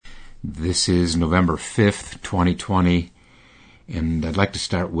This is November 5th, 2020, and I'd like to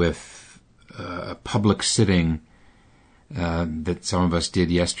start with a public sitting that some of us did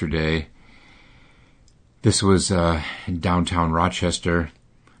yesterday. This was in downtown Rochester,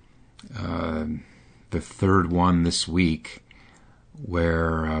 the third one this week,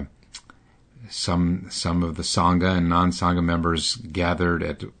 where some of the Sangha and non-Sangha members gathered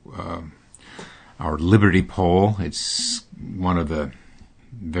at our Liberty Pole. It's one of the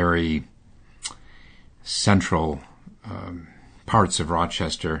very central parts of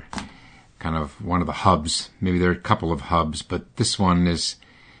Rochester, kind of one of the hubs. Maybe there are a couple of hubs, but this one is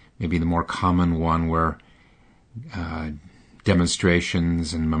maybe the more common one where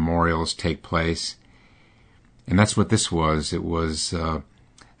demonstrations and memorials take place. And that's what this was. It was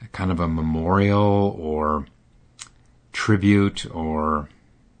kind of a memorial or tribute or,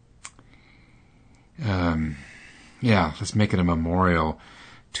 let's make it a memorial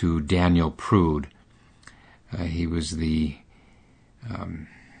to Daniel Prude. He was the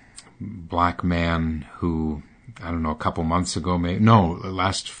black man who, a couple months ago,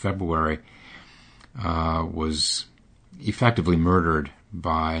 last February, was effectively murdered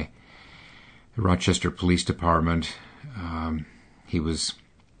by the Rochester Police Department. He was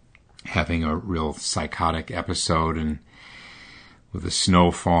having a real psychotic episode, and with the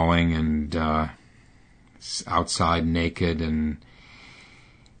snow falling and outside naked, and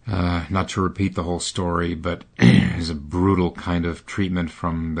not to repeat the whole story, but it was a brutal kind of treatment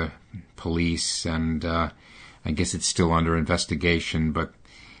from the police, and I guess it's still under investigation, but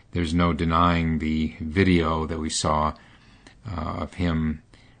there's no denying the video that we saw of him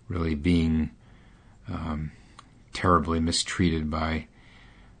really being terribly mistreated by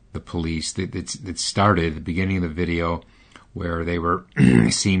the police. It started at the beginning of the video where they were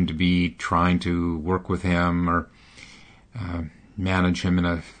seemed to be trying to work with him or manage him in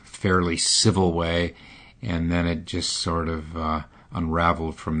a fairly civil way, and then it just sort of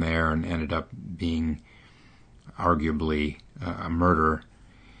unraveled from there and ended up being arguably a murder.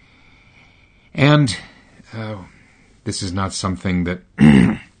 And this is not something that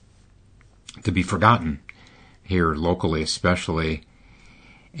to be forgotten here locally, especially.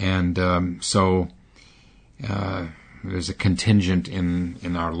 And so there's a contingent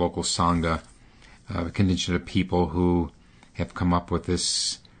in our local Sangha, a contingent of people who have come up with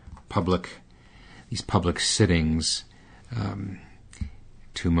these public sittings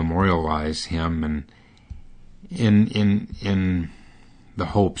to memorialize him, and in the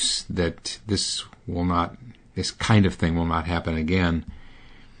hopes that this kind of thing will not happen again.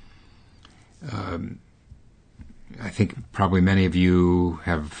 I think probably many of you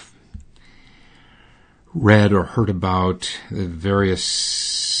have read or heard about the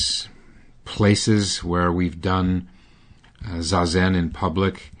various places where we've done zazen in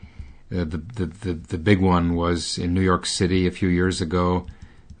public. The big one was in New York City a few years ago,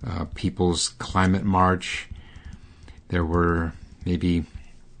 People's Climate March. There were maybe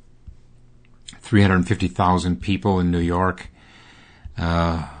 350,000 people in New York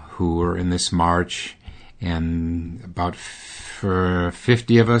who were in this march, and about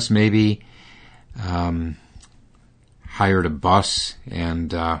 50 of us maybe hired a bus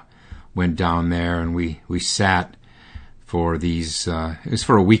and went down there, and we sat for these. It was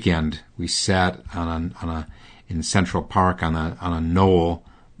for a weekend. We sat in Central Park on a knoll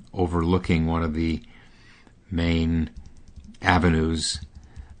overlooking one of the main avenues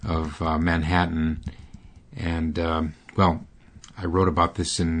of Manhattan, and I wrote about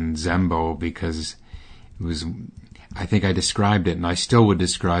this in Zembo because it was. I think I described it, and I still would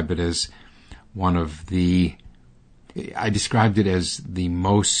describe it as one of the. I described it as the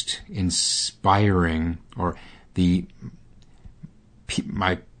most inspiring, or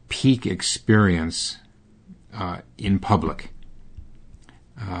my peak experience in public.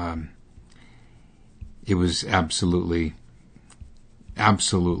 It was absolutely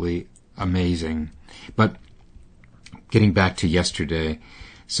amazing. But getting back to yesterday,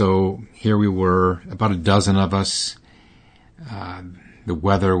 so here we were, about a dozen of us. The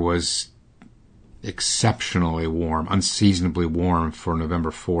weather was exceptionally warm, unseasonably warm for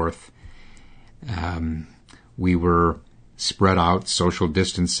November 4th. We were spread out, social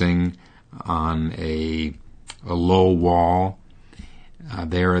distancing, on a low wall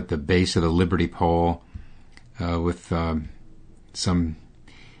there at the base of the Liberty Pole, with some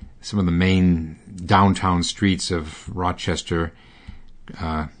of the main downtown streets of Rochester,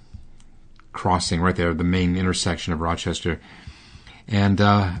 crossing right there, the main intersection of Rochester. And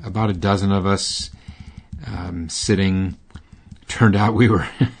about a dozen of us sitting. Turned out we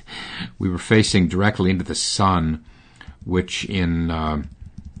were facing directly into the sun, which in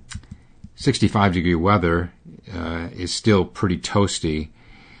 65-degree weather is still pretty toasty.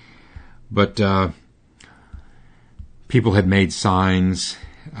 But people had made signs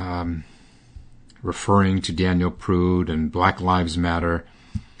referring to Daniel Prude and Black Lives Matter,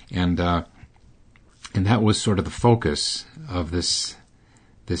 and that was sort of the focus of this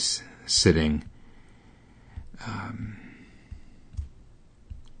sitting.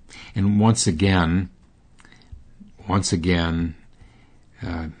 And once again,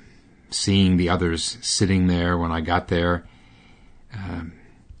 seeing the others sitting there when I got there,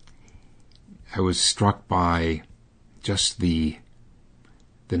 I was struck by just the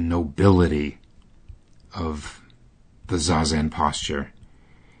nobility of the Zazen posture.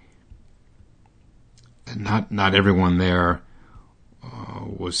 Not everyone there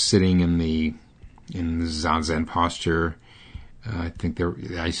was sitting in the Zazen posture. I think there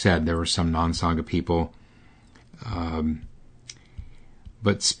were some non-Sangha people.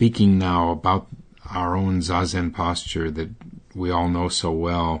 But speaking now about our own Zazen posture that we all know so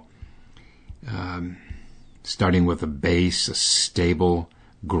well, starting with a base, a stable,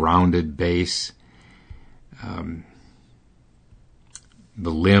 grounded base,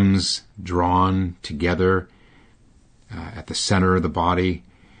 the limbs drawn together at the center of the body,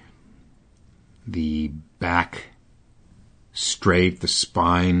 the back straight, the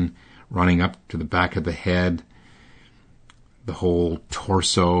spine running up to the back of the head, the whole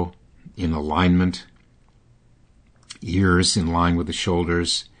torso in alignment, ears in line with the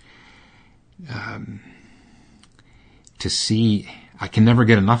shoulders. To see, I can never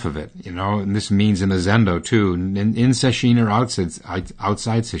get enough of it, and this means in the Zendo too, in Sesshin or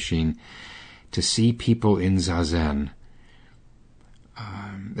outside Sesshin, to see people in Zazen,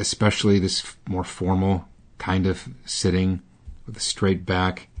 especially this more formal kind of sitting with a straight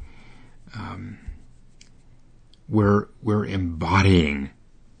back, we're embodying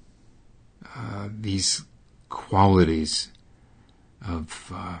these qualities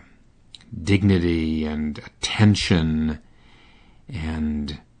of dignity and attention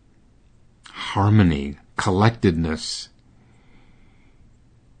and harmony, collectedness.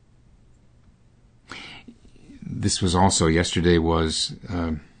 This was also, yesterday was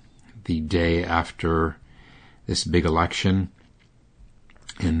the day after this big election,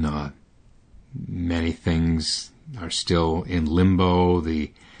 and many things are still in limbo.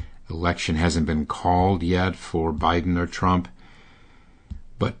 The election hasn't been called yet for Biden or Trump.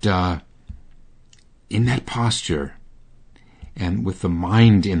 But in that posture, and with the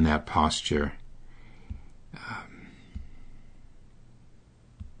mind in that posture,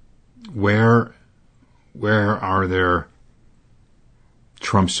 where are there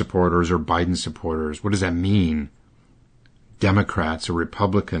Trump supporters or Biden supporters? What does that mean? Democrats or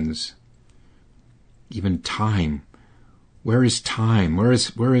Republicans? Even time. Where is time? Where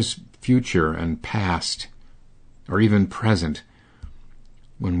is future and past, or even present,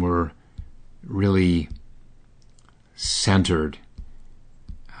 when we're really centered,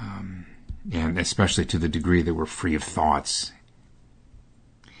 and especially to the degree that we're free of thoughts?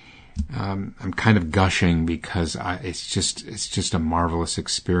 I'm kind of gushing because it's just a marvelous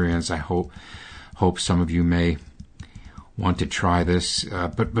experience. I hope some of you may want to try this,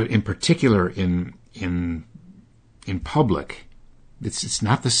 but in particular in public, it's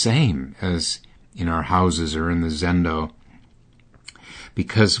not the same as in our houses or in the Zendo,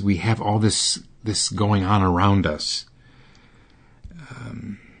 because we have all this going on around us.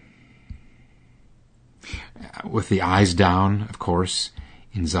 With the eyes down, of course,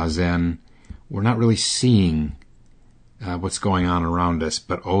 in Zazen, we're not really seeing what's going on around us,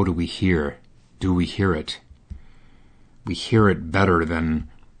 but oh, do we hear? Do we hear it? We hear it better than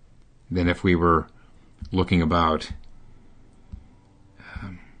if we were looking about.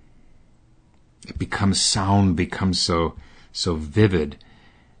 It becomes, sound becomes so vivid.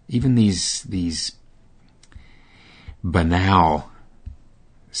 Even these banal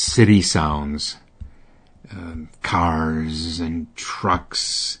city sounds, cars and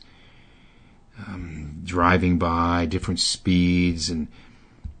trucks driving by different speeds, and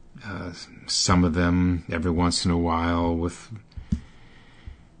some of them every once in a while with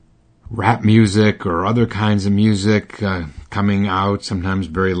rap music or other kinds of music coming out, sometimes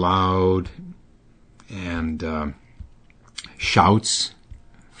very loud, and shouts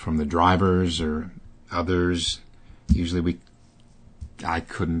from the drivers or others. Usually I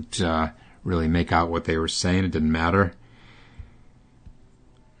couldn't really make out what they were saying. It didn't matter.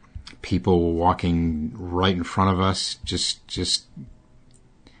 People walking right in front of us, just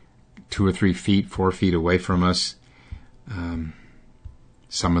 2 or 3 feet, 4 feet away from us.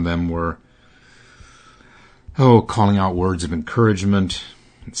 Some of them were calling out words of encouragement.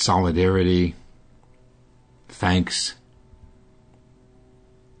 solidarity, thanks.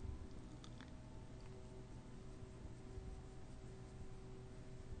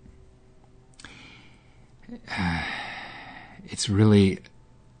 It's really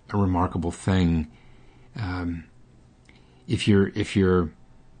a remarkable thing. If you're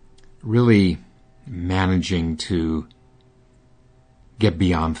really managing to get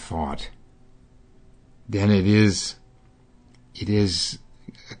beyond thought, then it is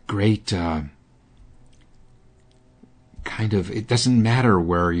a great kind of, it doesn't matter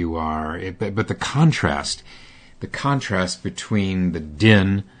where you are, but the contrast between the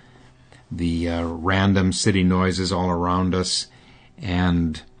din, the random city noises all around us,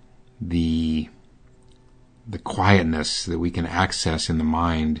 and the quietness that we can access in the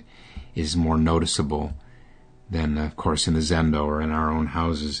mind is more noticeable than, of course, in the Zendo or in our own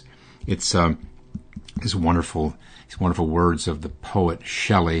houses. It's these wonderful words of the poet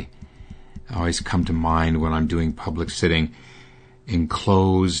Shelley always come to mind when I'm doing public sitting.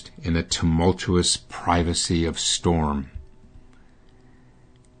 Enclosed in a tumultuous privacy of storm.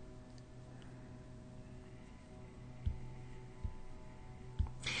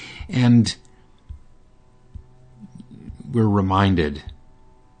 And we're reminded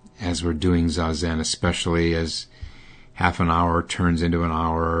as we're doing Zazen, especially as half an hour turns into an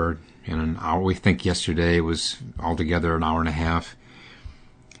hour, and an hour, we think yesterday was altogether an hour and a half,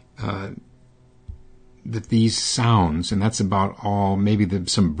 that these sounds, and that's about all, maybe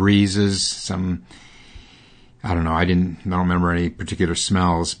some breezes, some, I don't know, I don't remember any particular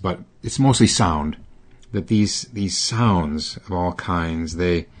smells, but it's mostly sound, that these sounds of all kinds,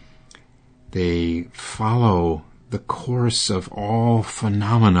 they follow the course of all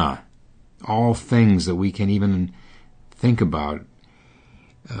phenomena, all things that we can even think about,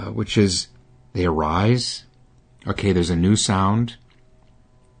 which is, they arise, okay, there's a new sound,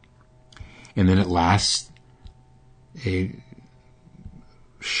 and then it lasts a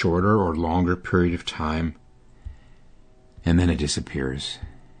shorter or longer period of time, and then it disappears.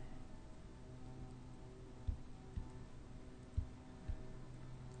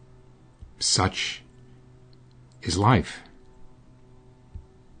 Such is life.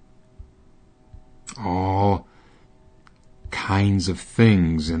 All kinds of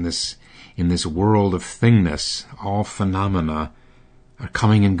things in this world of thingness, all phenomena are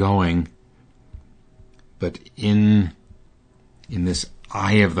coming and going, but in this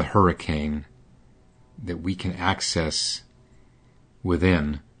eye of the hurricane that we can access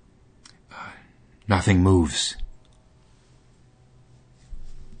within, nothing moves.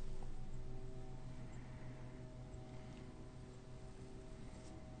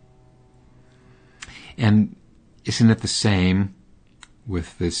 And isn't it the same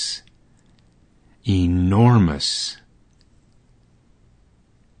with this enormous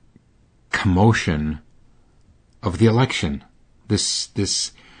commotion of the election?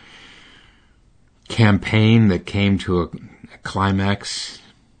 This campaign that came to a climax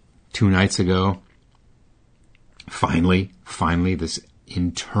 2 nights ago. Finally, this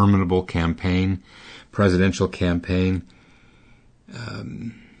interminable campaign, presidential campaign,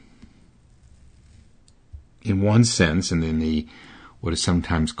 in one sense, and in the what is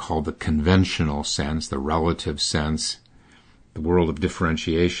sometimes called the conventional sense, the relative sense, the world of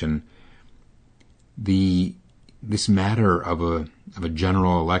differentiation, this matter of a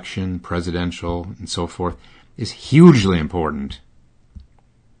general election, presidential, and so forth, is hugely important.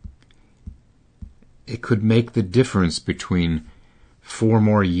 It could make the difference between 4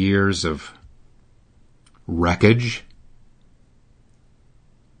 more years of wreckage,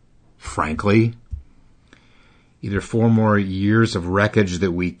 frankly, either 4 more years of wreckage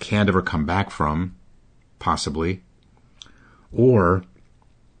that we can't ever come back from, possibly, or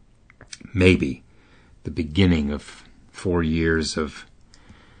maybe the beginning of 4 years of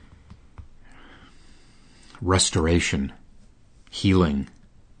restoration, healing.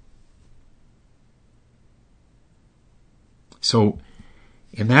 So,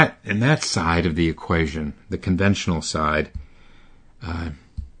 in that side of the equation, the conventional side,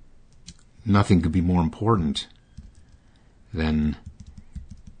 nothing could be more important than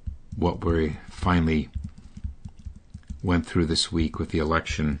what we finally went through this week with the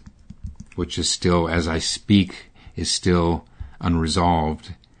election, which is still, as I speak, is still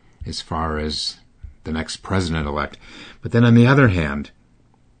unresolved as far as the next president-elect. But then on the other hand,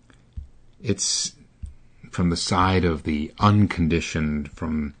 it's from the side of the unconditioned,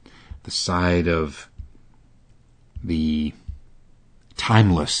 from the side of the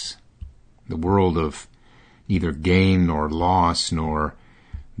timeless, the world of neither gain nor loss, nor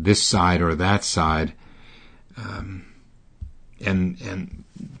this side or that side. and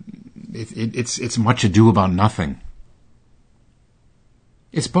it's much ado about nothing.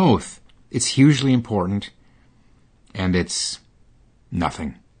 It's both. It's hugely important, and it's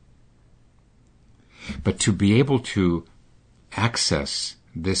nothing. But to be able to access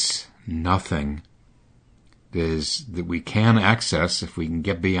this nothing that we can access if we can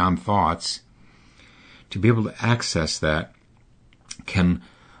get beyond thoughts, to be able to access that can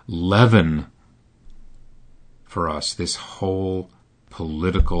leaven for us this whole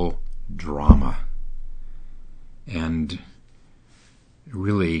political drama, and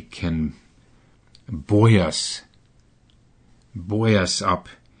really can buoy us up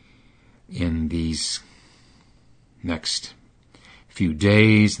in these next few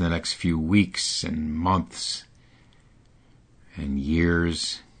days, the next few weeks and months and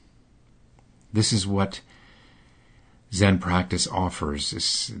years. This is what Zen practice offers,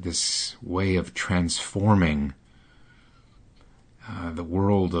 this way of transforming the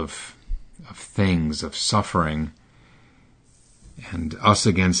world of things, of suffering, and us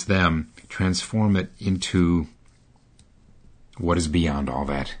against them, transform it into what is beyond all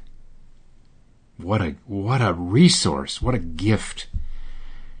that. What a resource, what a gift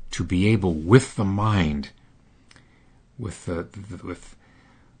to be able, with the mind, with the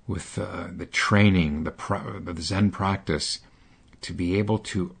training, the Zen practice, to be able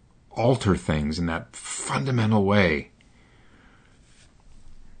to alter things in that fundamental way.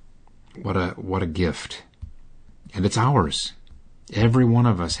 What a gift. And it's ours. Every one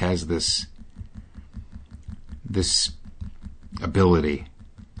of us has this ability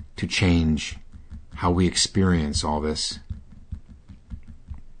to change how we experience all this.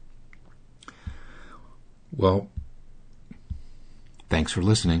 Well, thanks for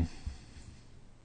listening.